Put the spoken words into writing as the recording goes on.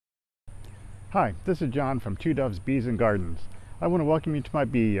Hi, this is John from Two Doves Bees and Gardens. I want to welcome you to my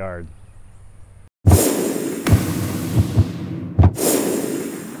bee yard.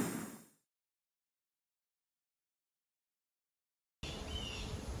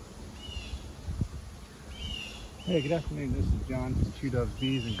 Hey, good afternoon. This is John from Two Doves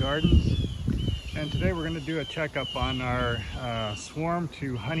Bees and Gardens. And today we're going to do a checkup on our swarm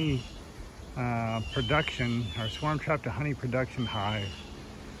to honey production, our swarm trap to honey production hive.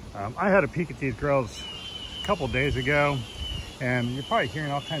 I had a peek at these girls a couple days ago, and you're probably hearing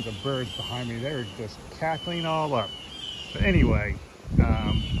all kinds of birds behind me. They were just cackling all up. But anyway, we're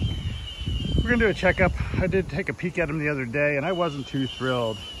gonna do a checkup. I did take a peek at them the other day, and I wasn't too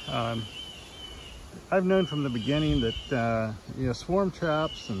thrilled. I've known from the beginning that swarm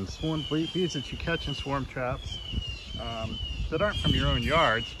traps and swarm bees that you catch in swarm traps that aren't from your own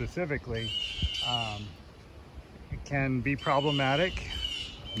yard specifically, it can be problematic.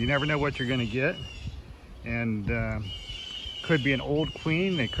 You never know what you're going to get, and could be an old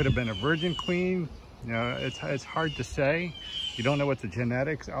queen. They could have been a virgin queen. You know, it's hard to say. You don't know what the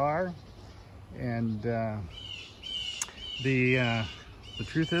genetics are, and the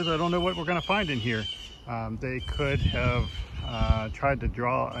truth is, I don't know what we're going to find in here. They could have tried to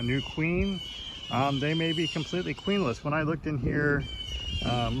draw a new queen. They may be completely queenless. When I looked in here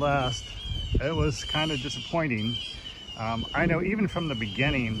last, it was kind of disappointing. I know even from the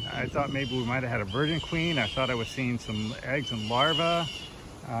beginning, I thought maybe we might have had a virgin queen. I thought I was seeing some eggs and larvae.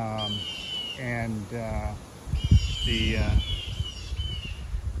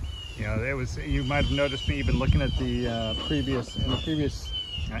 You might have noticed me even looking at the previous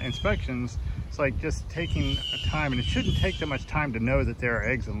inspections. It's like just taking time, and it shouldn't take that much time to know that there are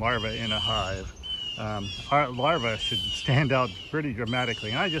eggs and larvae in a hive. Our larvae should stand out pretty dramatically,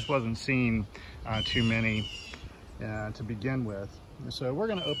 and I just wasn't seeing too many to begin with. So we're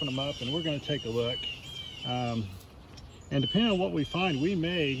going to open them up and we're going to take a look. And depending on what we find, we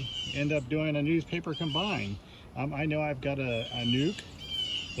may end up doing a newspaper combine. I know I've got a nuke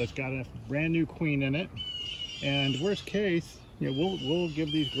that's got a brand new queen in it, and worst case, we'll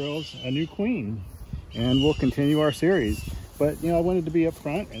give these girls a new queen and we'll continue our series. But I wanted to be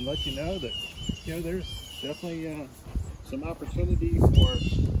upfront and let you know that there's definitely some opportunity for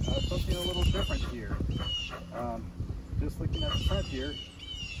something a little different here. Just looking at the front here,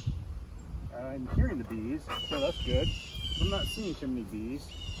 I'm hearing the bees, so that's good. I'm not seeing too many bees.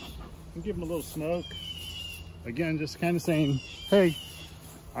 I'm giving them a little smoke. Again, just kind of saying, hey,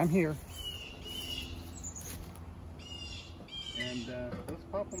 I'm here. And let's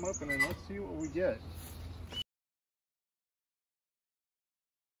pop them open and let's see what we get.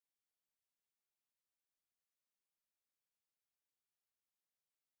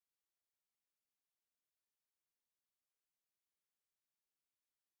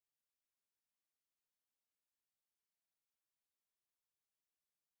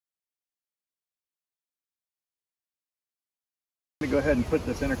 Go ahead and put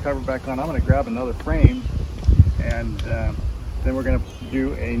this inner cover back on. I'm going to grab another frame, and then we're going to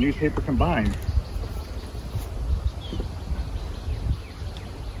do a newspaper combine.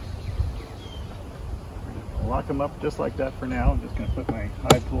 I'll lock them up just like that for now. I'm just going to put my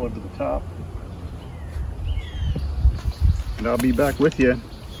hive tool over the top, and I'll be back with you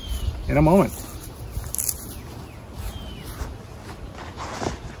in a moment.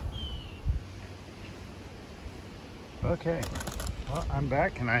 Okay. Well, I'm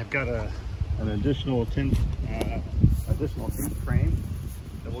back, and I've got an additional tin frame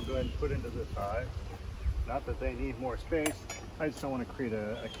that we'll go ahead and put into this hive. Not that they need more space, I just don't want to create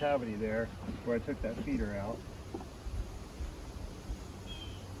a cavity there where I took that feeder out.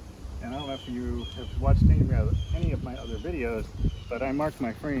 And I don't know if you have watched any of my other videos, but I marked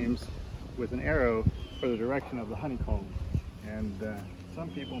my frames with an arrow for the direction of the honeycomb. And some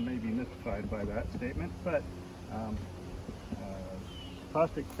people may be mystified by that statement, but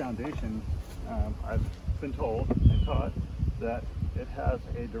Plastic Foundation, I've been told and taught that it has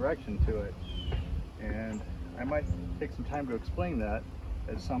a direction to it, and I might take some time to explain that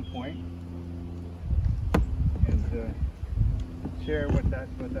at some point and share what that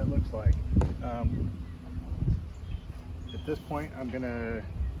looks like. At this point, I'm going to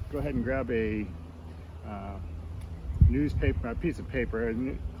go ahead and grab a piece of paper,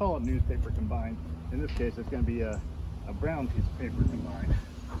 call it newspaper combined. In this case, it's going to be a brown piece of paper combined.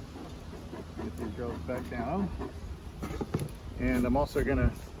 Get these girls back down, and I'm also going to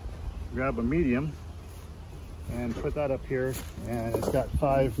grab a medium and put that up here, and it's got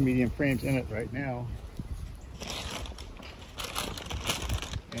 5 medium frames in it right now,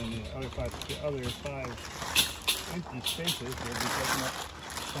 and the other five empty spaces will be taken up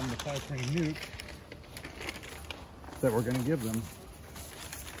from the 5-frame nuke that we're going to give them.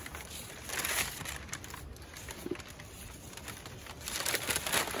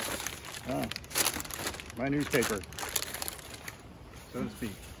 Ah, my newspaper, so to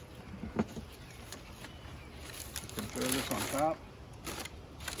speak. Just going to throw this on top.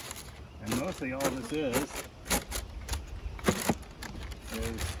 And mostly all this is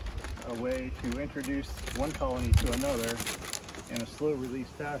a way to introduce one colony to another in a slow release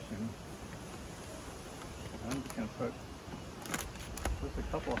fashion. I'm just going to put just a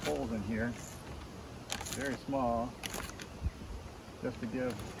couple of holes in here, very small, just to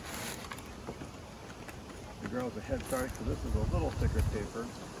give the girls a head start, because this is a little thicker paper.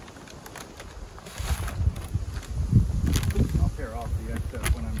 I'll pare off the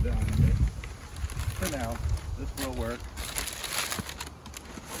excess when I'm done, but for now, this will work.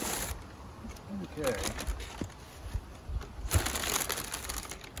 Okay.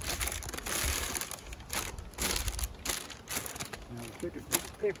 Now the thicker piece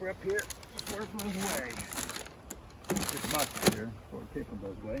of paper up here before it blows away. It's much here before the paper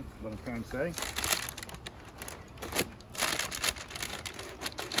blows away, is what I'm trying to say.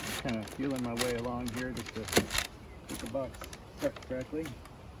 I'm kind of feeling my way along here just to get the box stuck correctly.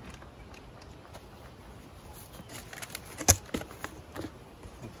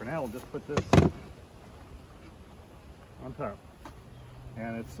 And for now, we'll just put this on top.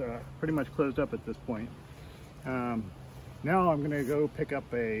 And it's pretty much closed up at this point. Now I'm going to go pick up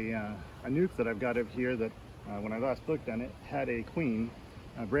a nuke that I've got over here that when I last looked on it had a queen,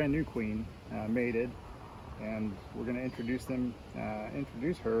 a brand new queen, mated, and we're going to introduce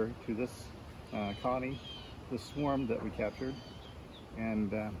her to this colony, this swarm that we captured,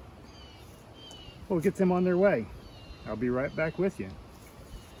 and we'll get them on their way. I'll be right back with you.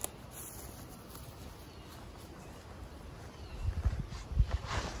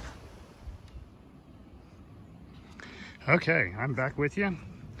 Okay, I'm back with you,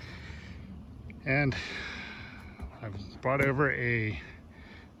 and I've brought over a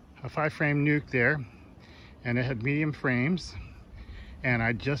 5-frame nuke there, and it had medium frames, and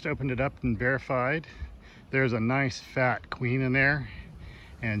I just opened it up and verified there's a nice fat queen in there,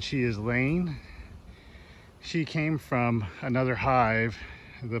 and she is laying. She came from another hive,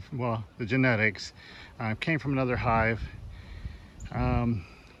 the genetics came from another hive, and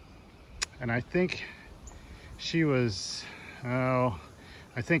I think she was, I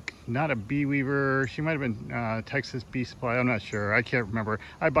think not a bee weaver. She might have been Texas Bee Supply. I'm not sure. I can't remember.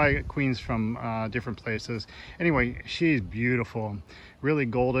 I buy queens from different places. Anyway, she's beautiful, really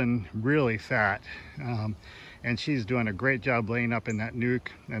golden, really fat. And she's doing a great job laying up in that nuke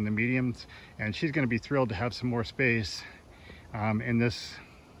and the mediums. And she's going to be thrilled to have some more space in this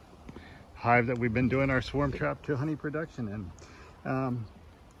hive that we've been doing our swarm trap to honey production in.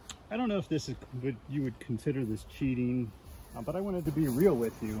 I don't know if this is what you would consider this cheating, but I wanted to be real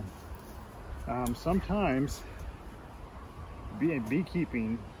with you. Sometimes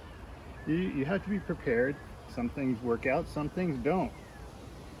beekeeping, you have to be prepared. Some things work out, some things don't.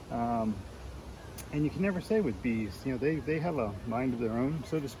 And you can never say with bees, you know, they have a mind of their own,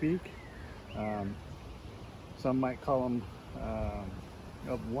 so to speak. Some might call them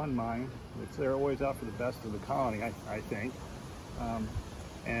of one mind. They're always out for the best of the colony, I think.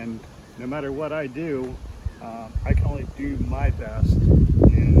 And no matter what I do, I can only do my best,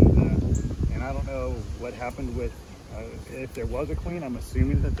 and I don't know what happened with, if there was a queen. I'm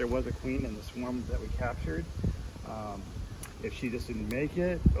assuming that there was a queen in the swarm that we captured. If she just didn't make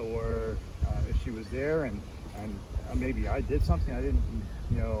it, or if she was there and maybe I did something, I didn't,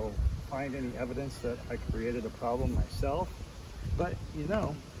 you know, find any evidence that I created a problem myself. But, you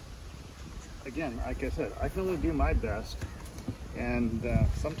know, again, like I said, I can only do my best. And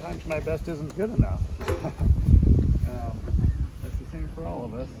sometimes my best isn't good enough. That's the same for all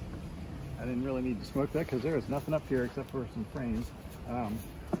of us. I didn't really need to smoke that because there is nothing up here except for some frames.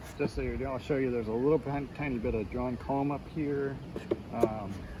 Just so you know, I'll show you, there's a little tiny bit of drawn comb up here.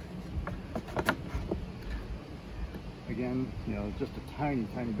 Again, you know, just a tiny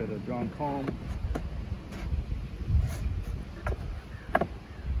bit of drawn comb.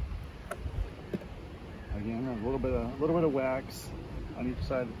 Again, a little bit of wax on each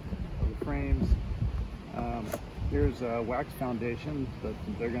side of the frames. Here's a wax foundation that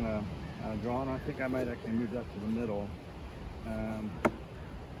they're gonna draw on. I think I might actually move that to the middle.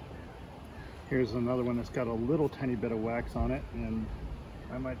 Here's another one that's got a little tiny bit of wax on it, and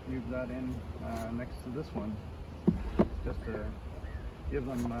I might move that in next to this one, just to give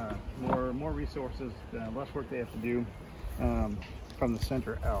them more resources, less work they have to do from the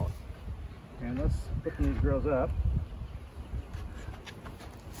center out. And let's put these girls up.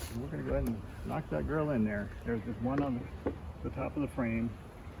 And we're going to go ahead and knock that girl in there. There's just one on the top of the frame.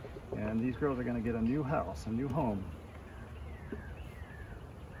 And these girls are going to get a new house, a new home.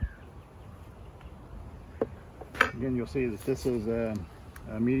 Again, you'll see that this is a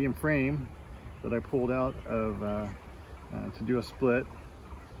medium frame that I pulled out of to do a split.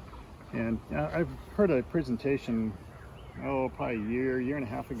 And I've heard a presentation, probably a year and a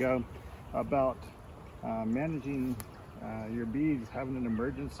half ago, about managing your bees, having an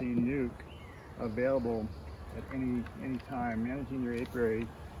emergency nuke available at any time, managing your apiary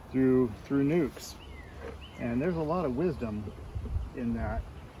through nukes. And there's a lot of wisdom in that.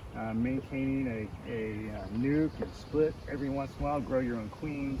 Maintaining a nuke and split every once in a while, grow your own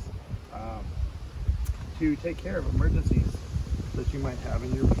queens, to take care of emergencies that you might have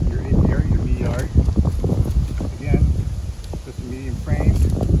in your apiary, your bee yard. Again, just a medium frame.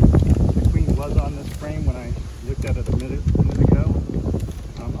 The queen was on this frame when I looked at it a minute ago.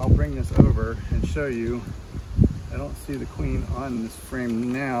 I'll bring this over and show you. I don't see the queen on this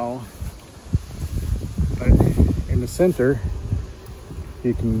frame now, but in the center,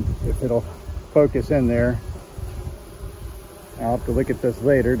 you can, if it'll focus in there, I'll have to look at this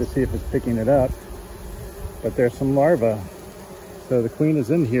later to see if it's picking it up, but there's some larvae. So the queen is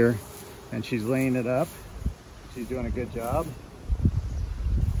in here and she's laying it up. She's doing a good job.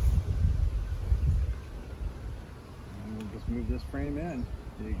 And we'll just move this frame in,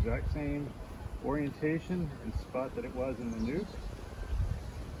 the exact same orientation and spot that it was in the nuke.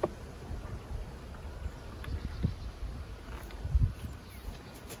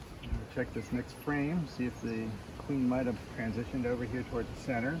 Check this next frame, see if the queen might have transitioned over here towards the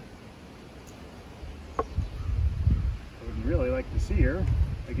center. I would really like to see her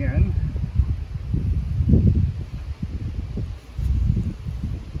again.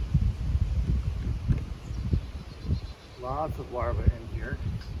 Lots of larvae in here.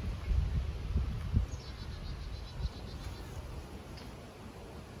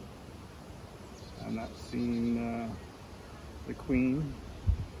 I'm not seeing the queen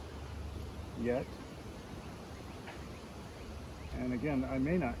yet. And again, I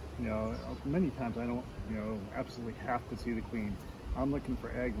may not, many times I don't, absolutely have to see the queen. I'm looking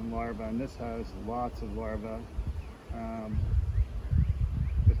for eggs and larvae, and this has lots of larvae.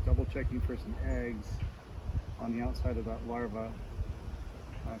 Just double checking for some eggs on the outside of that larva.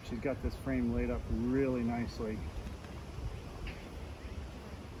 She's got this frame laid up really nicely.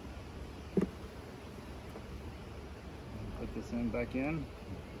 Put this in back in.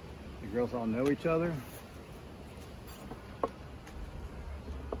 The girls all know each other. I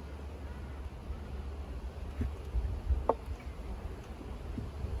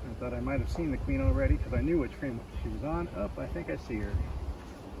thought I might have seen the queen already because I knew which frame she was on. Oh, I think I see her.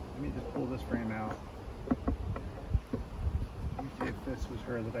 Let me just pull this frame out. Let me see if this was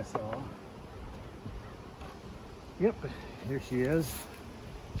her that I saw. Yep, here she is.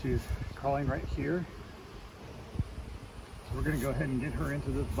 She's crawling right here. We're going to go ahead and get her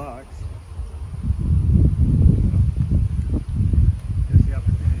into this box. Here's the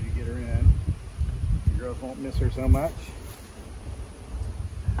opportunity to get her in. The girls won't miss her so much.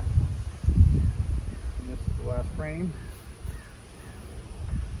 And this is the last frame.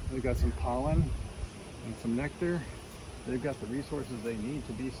 We've got some pollen and some nectar. They've got the resources they need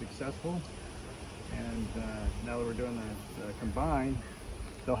to be successful. And now that we're doing the combine,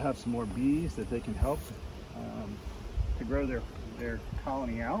 they'll have some more bees that they can help to grow their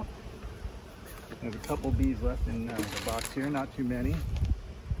colony out. There's a couple bees left in the box here, not too many,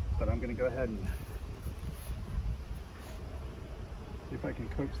 but I'm going to go ahead and see if I can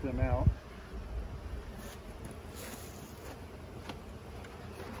coax them out.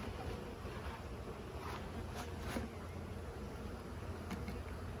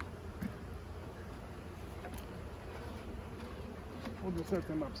 We'll just set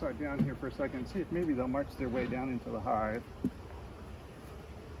them upside down here for a second, see if maybe they'll march their way down into the hive.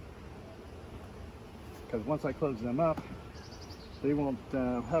 Because once I close them up, they won't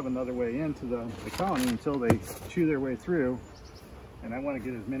have another way into the colony until they chew their way through. And I want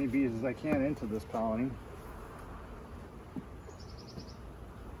to get as many bees as I can into this colony.